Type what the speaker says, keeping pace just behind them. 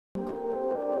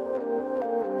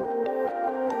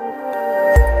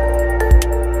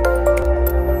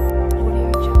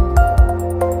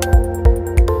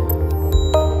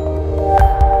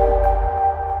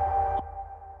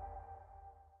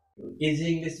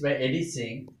Easy English by Eddie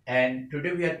Singh, and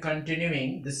today we are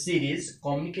continuing the series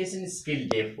Communication Skill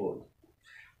Day 4.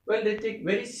 Well, I think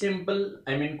very simple,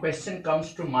 question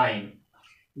comes to mind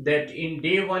that in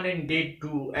day 1 and day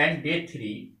 2 and day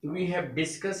 3, we have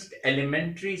discussed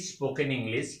elementary spoken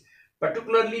English,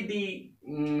 particularly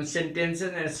the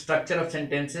sentences and structure of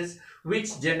sentences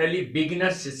which generally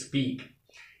beginners speak.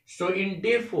 So in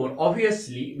day 4,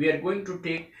 obviously, we are going to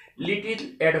take little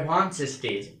advanced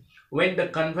stage when the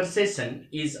conversation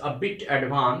is a bit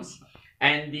advanced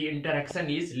and the interaction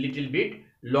is little bit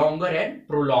longer and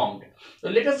prolonged. So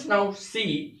let us now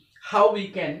see how we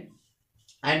can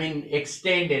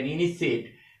extend and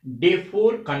initiate day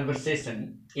 4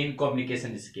 conversation in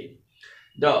communication skill.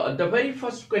 The very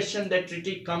first question that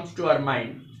really comes to our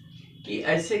mind कि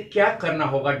ऐसे क्या करना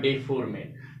होगा day 4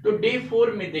 में. तो day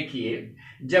 4 में देखिए,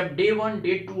 जब डे 1,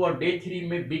 डे 2 और डे 3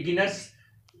 में beginners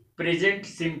present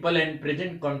simple and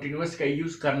present continuous का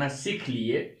यूज करना सीख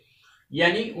लिए,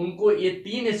 यानी उनको ये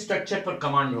 3 स्ट्रक्चर पर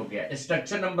कमांड हो गया.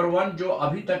 स्ट्रक्चर नंबर 1 जो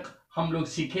अभी तक हम लोग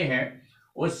सीखे हैं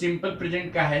वो सिंपल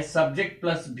प्रेजेंट का है, subject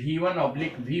plus V1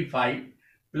 oblique V5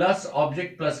 plus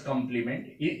object plus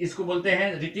complement. इसको बोलते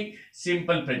हैं Hrithik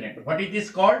simple present. What is this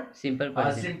called?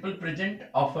 Simple present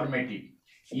affirmative.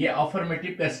 ये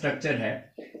अफर्मेटिव का स्ट्रक्चर है.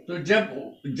 तो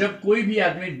जब कोई भी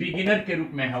आदमी बिगिनर के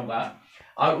रूप में होगा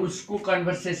और उसको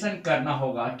कन्वर्सेशन करना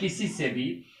होगा किसी से भी,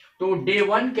 तो डे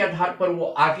 1 के आधार पर वो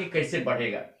आगे कैसे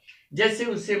बढ़ेगा. जैसे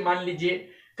उसे मान लीजिए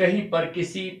कहीं पर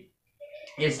किसी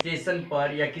स्टेशन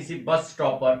पर या किसी बस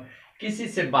स्टॉप पर किसी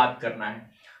से बात करना है,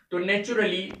 तो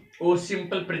नेचुरली वो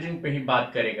सिंपल प्रेजेंट पे ही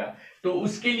बात करेगा. तो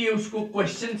उसके लिए उसको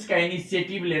क्वेश्चंस का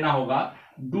इनिशिएटिव लेना होगा.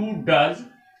 Do does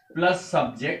plus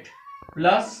subject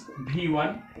plus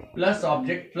V1 plus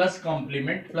object plus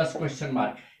complement plus question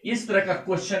mark. इस तरह का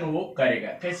क्वेश्चन वो करेगा.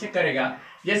 कैसे करेगा?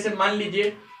 जैसे मान लीजिए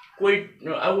कोई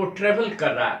वो ट्रेवल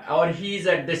कर रहा है और he is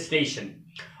at the station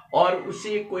और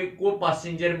उसे कोई को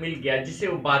पैसेंजर मिल गया जिसे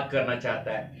वो बात करना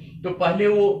चाहता है, तो पहले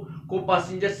वो को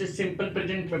पैसेंजर से सिंपल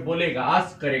प्रेजेंट में बोलेगा,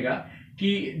 आस्क करेगा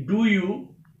कि do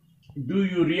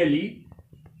you really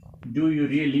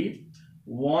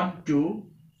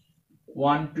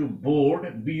want to board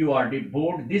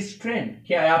this train.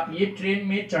 क्या आप ये ट्रेन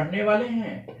में चढ़ने वाले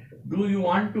हैं? Do you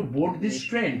want to board this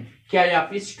train? क्या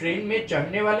आप इस ट्रेन में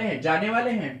चढ़ने वाले हैं, जाने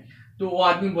वाले हैं? तो वो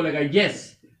आदमी बोलेगा yes,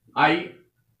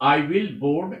 I will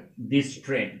board this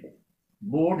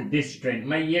train.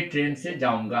 मैं ये ट्रेन से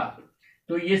जाऊंगा.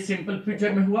 तो ये सिंपल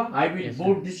फ्यूचर में हुआ, I will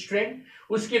board this train.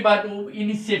 उसके बाद वो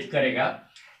इनिशिएट करेगा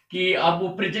कि अब वो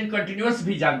प्रेजेंट कंटिन्यूअस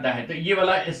भी जानता है, तो ये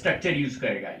वाला स्ट्रक्चर यूज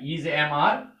करेगा. is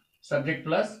MR subject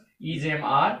plus is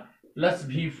MR plus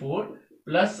V4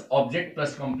 plus object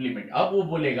plus complement. अब वो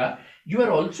बोलेगा you are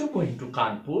also going to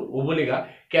Kanpur. वो बोलेगा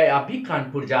क्या आप भी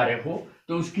कानपुर जा रहे हो?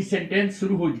 तो उसकी सेंटेंस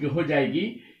शुरू हो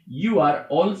जाएगी you are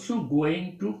also going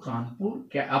to Kanpur.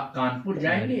 क्या आप कानपुर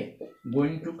जाएंगे?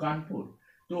 Going to Kanpur.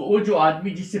 तो वो जो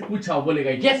आदमी जिससे पूछा वो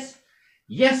बोलेगा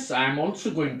yes I am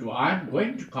also going to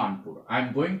Kanpur.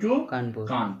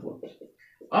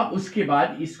 अब उसके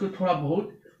बाद इसको थोड़ा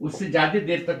बहुत उससे ज्यादा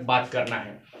देर तक बात करना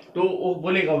है, तो वो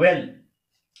बोलेगा well,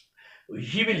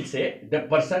 he will say,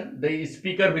 the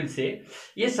speaker will say,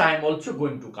 yes, I am also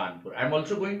going to Kanpur.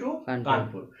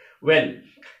 Well,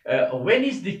 when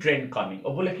is the train coming?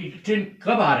 वो बोले कि ट्रेन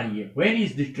कब आ रही है? When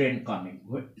is the train coming?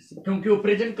 क्योंकि वो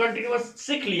प्रेजेंट कंटिन्यूअस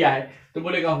सीख लिया है, तो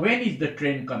बोलेगा when is the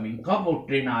train coming? कब वो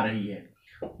ट्रेन आ रही है?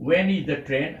 When is the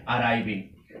train arriving?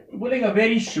 बोलेगा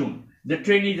very soon. The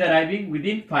train is arriving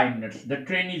within 5 minutes. The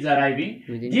train is arriving.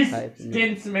 जिस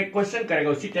टेंस में क्वेश्चन करेगा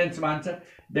उसी टेंस में answer.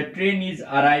 The train is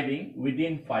arriving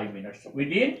within 5 minutes.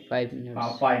 Within 5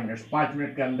 minutes. 5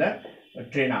 minute के अंदर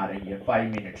ट्रेन आ रही है. 5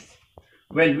 minutes.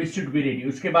 Well, we should be ready.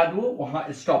 उसके बाद वो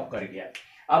वहां स्टॉप कर गया.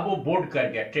 अब वो बोर्ड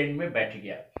कर गया, ट्रेन में बैठ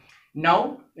गया. Now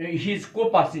his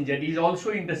co-passenger is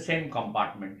also in the same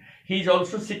compartment. He is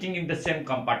also sitting in the same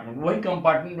compartment. वही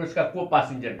कंपार्टमेंट में उसका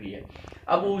को-पैसेंजर भी है.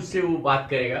 अब वो उससे वो बात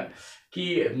करेगा कि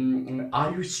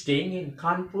are you staying in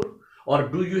Kanpur और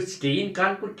do you stay in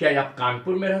Kanpur. क्या आप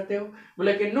कानपुर में रहते हो?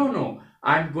 बोले कि no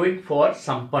I am going for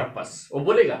some purpose. वो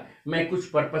बोलेगा मैं कुछ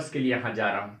पर्पस के लिए यहाँ जा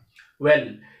रहा हूँ.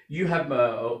 Well, you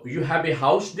have a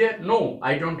house there? No,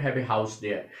 I don't have a house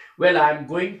there. Well, I am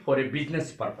going for a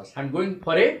business purpose.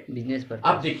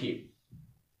 अब देखिए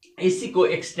इसी को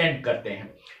एक्सटेंड करते हैं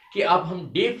कि अब हम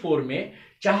डे 4 में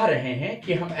चाह रहे हैं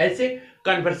कि हम ऐसे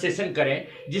कन्वर्सेशन करें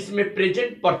जिसमें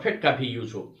प्रेजेंट परफेक्ट का भी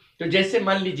यूज हो. तो जैसे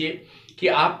मान लीजिए कि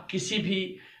आप किसी भी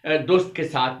दोस्त के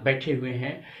साथ बैठे हुए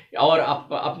हैं और आप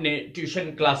अपने ट्यूशन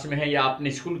क्लास में हैं या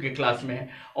अपने स्कूल के क्लास में हैं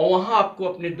और वहाँ आपको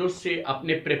अपने दोस्त से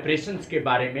अपने प्रिपरेशंस के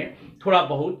बारे में थोड़ा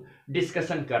बहुत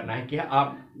डिस्कशन करना है कि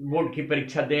आप बोर्ड की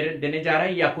परीक्षा देने जा रहे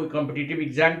हैं या कोई कॉम्पिटिटिव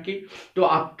एग्जाम की, तो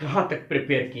आप कहाँ तक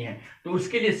प्रिपेयर किए हैं। तो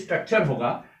उसके लिए स्ट्रक्चर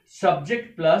होगा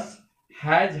subject plus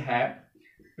has have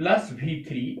plus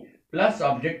V3 plus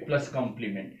object plus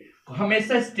complement.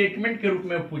 हमेशा स्टेटमेंट के रूप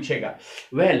में पूछेगा,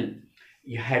 वेल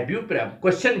हैव यू,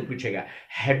 क्वेश्चन पूछेगा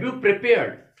हैव यू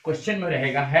प्रिपेयर्ड, क्वेश्चन में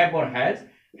रहेगा हैव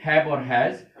और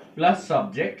has plus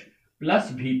subject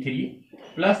plus V3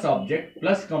 plus object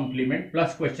plus complement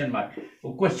plus question mark.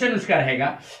 Question उसका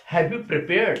रहेगा have you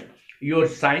prepared your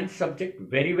science subject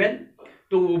very well,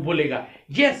 तो वो बोलेगा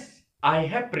yes I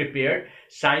have prepared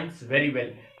science very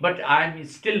well but I am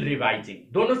still revising.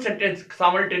 दोनों sentence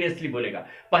simultaneously बोलेगा।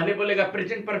 पहले बोलेगा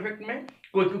present perfect में,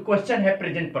 कोई क्वेश्चन है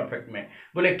प्रेजेंट परफेक्ट में,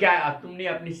 बोले क्या तुमने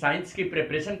अपनी साइंस की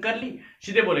प्रिपरेशन कर ली,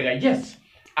 सीधे बोलेगा yes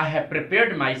I have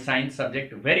prepared my science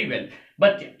subject very well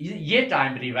but yet I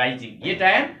am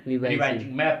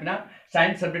revising, मैं अपना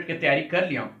साइंस सब्जेक्ट की तैयारी कर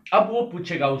लिया हूं। अब वो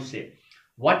पूछेगा उससे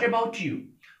व्हाट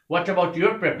अबाउट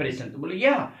योर प्रिपरेशन, तो बोले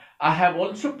या I have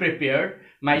also prepared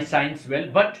my science well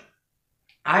but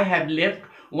I have left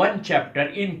one chapter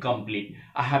incomplete.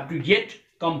 I have to yet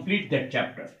complete that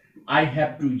chapter. I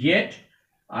have to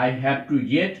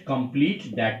yet complete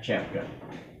that chapter.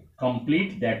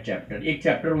 Complete that chapter. एक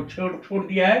chapter वो छोड़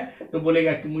दिया है तो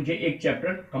बोलेगा कि मुझे एक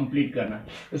चैप्टर कंप्लीट करना है।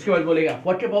 उसके बाद बोलेगा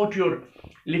What about your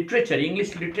literature,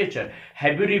 English literature?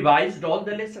 Have you revised all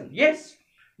the lessons? Yes.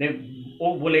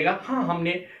 वो बोलेगा हाँ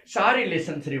हमने सारे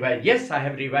lessons revise. Yes, I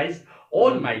have revised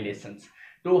all my lessons.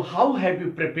 तो how have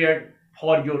you prepared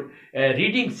for your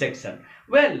reading section?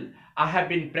 Well, I have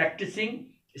been practicing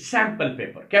sample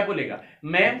paper. क्या बोलेगा,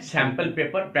 मैं sample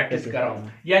paper practice कर रहा हूं,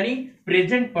 यानी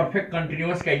प्रेजेंट परफेक्ट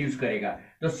कंटिन्यूअस का यूज करेगा।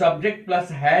 तो subject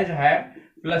plus has have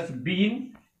plus been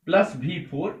plus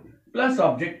V4 plus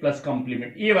object plus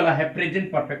complement, ये वाला है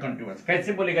प्रेजेंट परफेक्ट कंटिन्यूअस।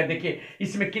 कैसे बोलेगा देखिए,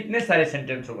 इसमें कितने सारे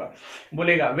सेंटेंस होगा।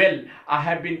 बोलेगा well I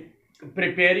have been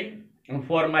preparing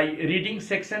for my reading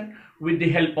section with the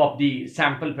help of the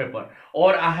sample paper, or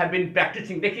I have been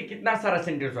practicing, देखिए कितना सारा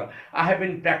सेंटेंस हुआ। I have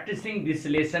been practicing this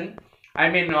lesson, I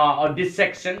mean this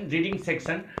section, reading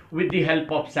section with the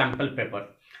help of sample paper.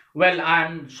 Well, I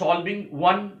am solving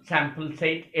one sample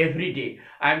set every day.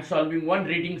 I am solving one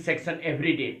reading section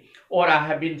every day, or I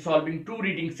have been solving 2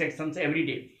 reading sections every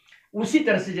day. उसी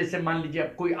तरह से जैसे मान लीजिए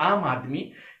अब कोई आम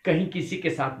आदमी कहीं किसी के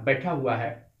साथ बैठा हुआ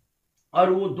है और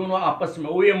वो दोनों आपस में,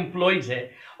 वो एम्प्लॉइज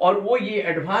है और वो ये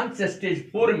एडवांस स्टेज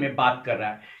 4 में बात कर रहा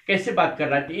है। कैसे बात कर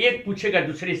रहा है, तो एक पूछेगा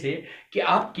दूसरे से कि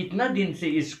आप कितना दिन से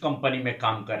इस कंपनी में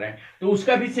काम कर रहे हैं, तो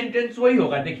उसका भी सेंटेंस वही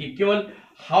होगा। देखिए केवल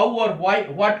हाउ और व्हाई,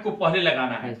 व्हाट को पहले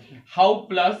लगाना है। हाउ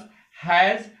प्लस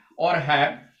हैज और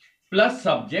have plus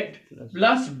subject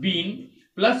plus been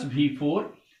plus V4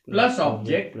 plus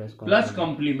object plus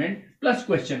complement plus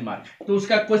question mark. तो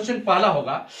उसका क्वेश्चन पहला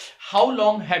होगा how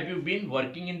long have you been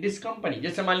working in this company.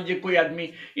 जैसे मान लीजिए कोई आदमी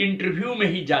इंटरव्यू में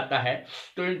ही जाता है,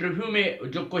 तो इंटरव्यू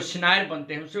में जो क्वेश्चनायर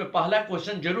बनते हैं उसमें पहला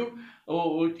क्वेश्चन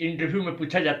जरूर इंटरव्यू में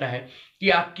पूछा जाता है कि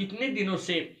आप कितने दिनों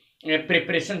से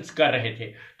प्रिपरेशंस कर रहे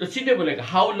थे। तो सीधे बोलेगा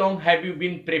how long have you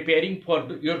been preparing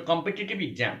for your competitive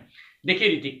exam. देखिए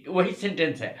ऋतिक, वही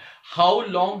सेंटेंस है, how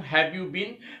long have you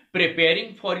been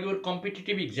preparing for your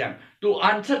competitive exam. तो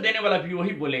आंसर देने वाला भी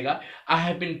वही बोलेगा, I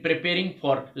have been preparing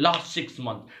for last 6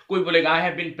 month. कोई बोलेगा I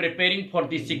have been preparing for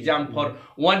this exam for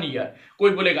 1 year.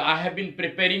 कोई बोलेगा I have been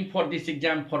preparing for this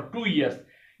exam for 2 years.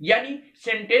 यानी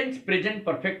सेंटेंस प्रेजेंट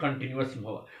परफेक्ट कंटिन्यूअस में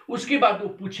होगा। उसके बाद वो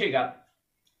पूछेगा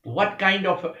what kind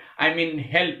of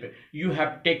help you have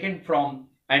taken from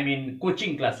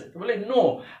coaching classes। तो बोले no,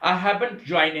 I haven't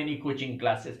joined any coaching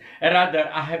classes, rather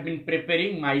I have been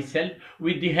preparing myself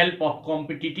with the help of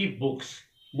competitive books।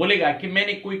 बोलेगा कि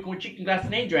मैंने कोई कोचिंग क्लास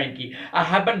नहीं join की, I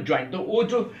haven't joined। तो वो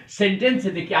जो सेंटेंस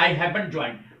है देखिए I haven't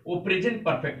joined, वो प्रेजेंट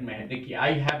परफेक्ट में है। देखिए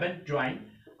I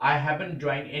haven't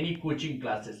joined any coaching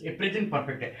classes, ये प्रेजेंट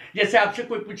परफेक्ट है। जैसे आपसे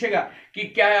कोई पूछेगा कि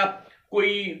क्या आप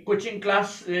कोई कोचिंग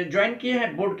क्लास ज्वाइन किए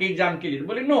हैं बोर्ड के एग्जाम के लिए, तो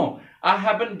बोले no, I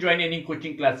haven't join any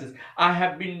coaching classes, I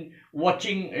have been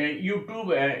watching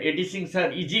YouTube editing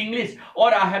sir easy English,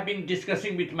 और I have been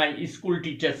discussing with my school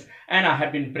teachers and I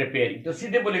have been preparing. तो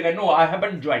सीधे बोलेगा no, I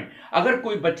haven't join. अगर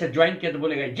कोई बच्चा join किया तो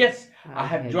बोलेगा yes, I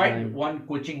have joined one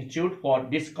coaching institute for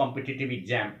this competitive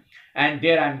exam and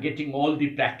there I am getting all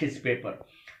the practice paper.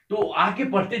 तो आगे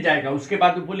बढ़ते जाएगा। उसके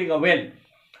बाद वो बोलेगा well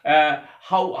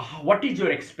what is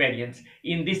your experience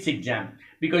in this exam,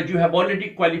 because you have already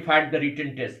qualified the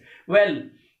written test. Well,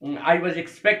 I was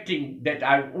expecting that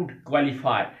I would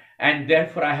qualify and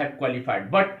therefore I have qualified,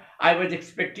 but I was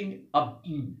expecting a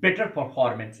better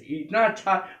performance। इतना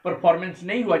अच्छा performance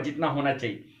नहीं हुआ जितना होना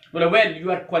चाहिए। बोले well,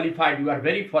 you are qualified, you are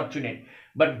very fortunate,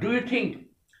 but do you think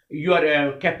you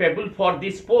are capable for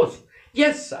this post?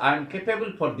 Yes, I am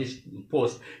capable for this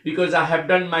post because I have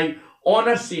done my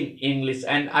honors in English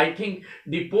and I think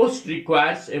the post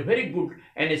requires a very good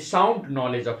and a sound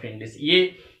knowledge of English.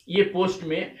 ये post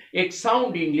में एक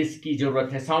sound English की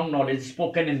जरूरत है, sound knowledge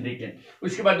spoken and written.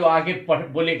 उसके बाद वो आगे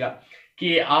बोलेगा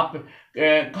कि आप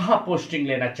कहाँ पोस्टिंग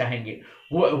लेना चाहेंगे,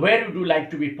 where you do like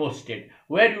to be posted,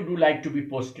 where you do like to be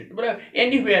posted, मतलब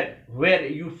anywhere where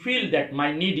you feel that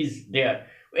my need is there,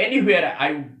 anywhere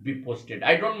I would be posted,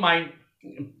 I don't mind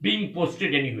being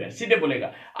posted anywhere. सीधे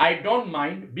बोलेगा I don't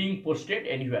mind being posted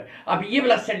anywhere. अब ये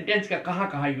वाला sentence का कहाँ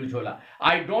कहाँ use होला,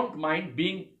 I don't mind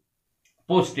being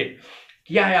posted,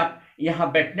 क्या है आप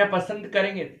यहाँ बैठना पसंद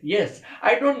करेंगे, yes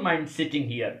I don't mind sitting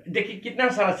here. देखिए कितना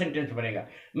सारा सेंटेंस बनेगा।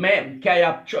 मैं क्या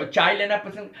आप चाय लेना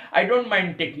पसंद, I don't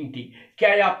mind taking tea,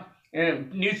 क्या आप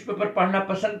न्यूज़पेपर पढ़ना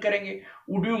पसंद करेंगे,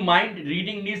 would you mind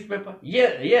reading newspaper,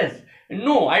 yes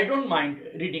no I don't mind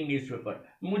reading newspaper,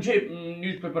 मुझे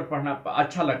न्यूज़पेपर पढ़ना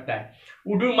अच्छा लगता है।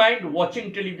 Would you mind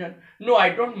watching television, no I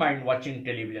don't mind watching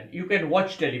television, you can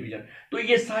watch television. तो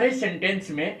ये सारे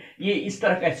सेंटेंस में ये इस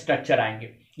तरह का स्ट्रक्चर आएंगे।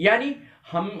 यानी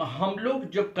हम लोग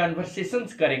जब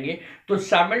कन्वर्सेशंस करेंगे तो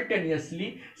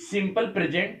simultaneously simple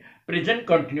present, present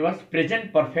continuous,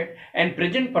 present perfect and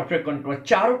present perfect continuous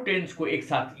चारों टेंस को एक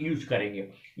साथ यूज करेंगे।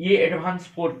 ये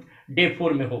एडवांस डे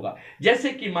 4 में होगा। जैसे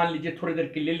कि मान लीजिए थोड़ी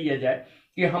देर के लिए लिया जाए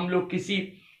कि हम लोग किसी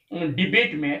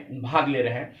डिबेट में भाग ले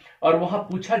रहे हैं और वहां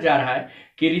पूछा जा रहा है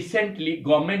कि रिसेंटली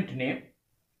गवर्नमेंट ने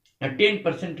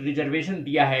 10% रिजर्वेशन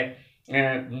दिया है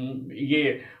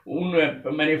ये उन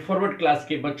मैंने फॉरवर्ड क्लास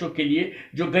के बच्चों के लिए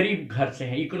जो गरीब घर से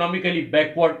हैं, economically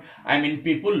backward, I mean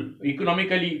people,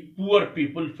 economically poor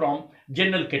people from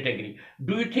general category,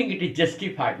 do you think it is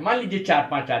justified. मान लीजिए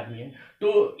 4-5 आदमी हैं,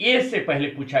 तो ए से पहले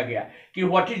पूछा गया कि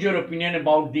what is your opinion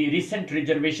about the recent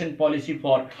reservation policy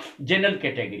for general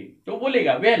category, तो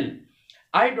बोलेगा well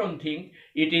I don't think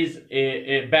it is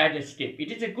a bad step,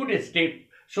 it is a good step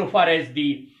so far as the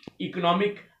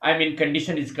economic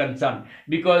condition is concerned,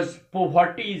 because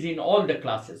poverty is in all the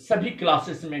classes, सभी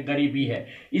classes में गरीबी है।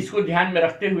 इसको ध्यान में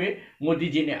रखते हुए मोदी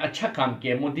जी ने अच्छा काम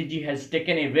किया। Modi ji has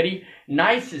taken a very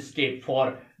nice step for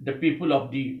the people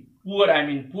of the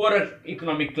poorer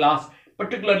economic class,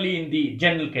 particularly in the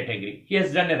general category. He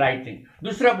has done a right thing.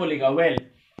 दूसरा बोलेगा well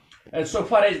so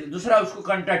far as, दूसरा उसको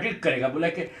कंट्राडिक्ट करेगा, बोला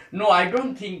कि no I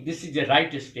don't think this is a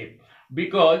right step,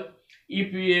 because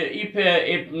if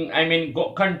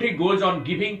country goes on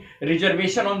giving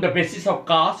reservation on the basis of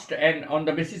caste and on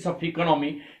the basis of economy,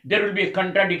 there will be a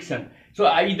contradiction. So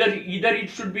either it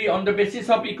should be on the basis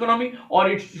of economy or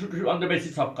it should be on the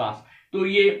basis of caste. तो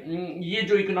ये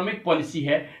जो economic policy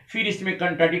है फिर इसमें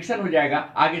contradiction हो जाएगा,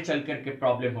 आगे चल करके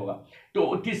प्रॉब्लम होगा।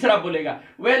 तो तीसरा बोलेगा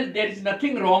well there is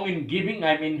nothing wrong in giving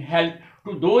help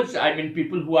to those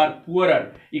people who are poorer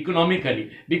economically,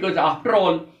 because after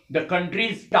all the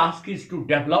country's task is to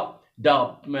develop the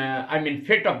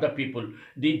fate of the people,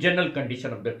 the general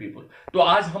condition of the people. तो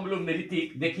आज हम लोग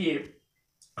ऋतिक देखिए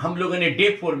हम लोगों ने day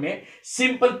 4 में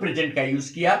simple present का यूज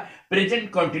किया, प्रेजेंट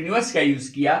कंटिन्यूअस का यूज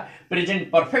किया, प्रेजेंट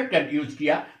परफेक्ट का यूज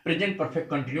किया, प्रेजेंट परफेक्ट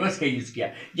कंटिन्यूअस का यूज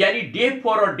किया। यानी डे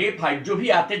 4 और डे 5 जो भी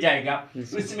आते जाएगा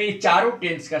उसमें ये चारों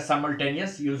टेंस का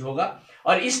साइमल्टेनियस यूज होगा।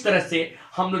 और इस तरह से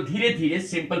हम लोग धीरे धीरे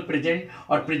सिंपल प्रेजेंट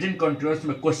और प्रेजेंट कंटिन्यूअस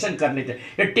में क्वेश्चन करने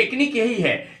थे। टेक्निक यही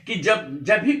है कि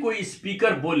जब भी कोई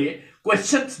स्पीकर बोले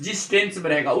क्वेश्चन जिस टेंस में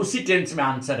रहेगा उसी टेंस में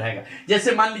आंसर रहेगा।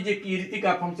 जैसे मान लीजिए कि ऋतिक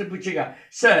आप हमसे पूछेगा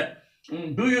sir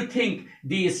do you think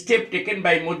the step taken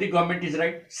by Modi government is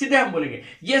right, सीधे हम बोलेंगे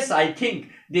yes I think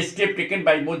the step taken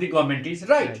by Modi government is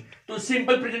right. तो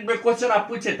सिंपल प्रेजेंट में क्वेश्चन आप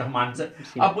पूछे तो हम आंसर।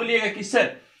 आप बोलिएगा कि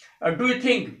sir do you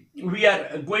think we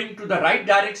are going to the right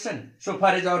direction so far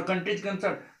as our country is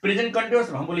concerned, present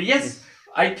continuous, हम बोले yes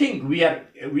I think we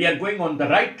are going on the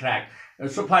right track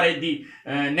so far as the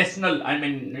national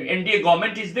NDA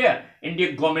government is there,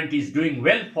 NDA government is doing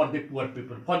well for the poor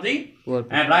people, for the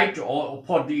right or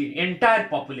for the entire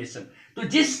population। तो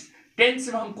जिस tense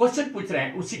में हम question पूछ रहे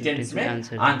हैं उसी tense में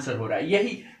answer हो रहा है।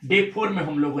 यही डे 4 में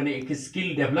हम लोगों ने एक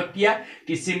स्किल डेवलप किया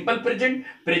कि simple present,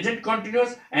 present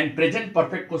continuous and present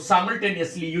perfect को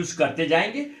साइमल्टेनियसली यूज करते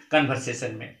जाएंगे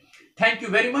कन्वर्सेशन में। Thank you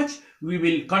very much. We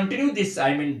will continue this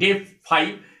day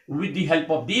 5 with the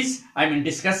help of these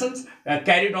discussions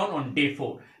carried on day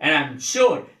 4, and I'm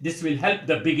sure this will help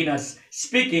the beginners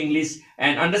speak English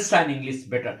and understand English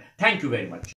better. Thank you very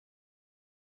much.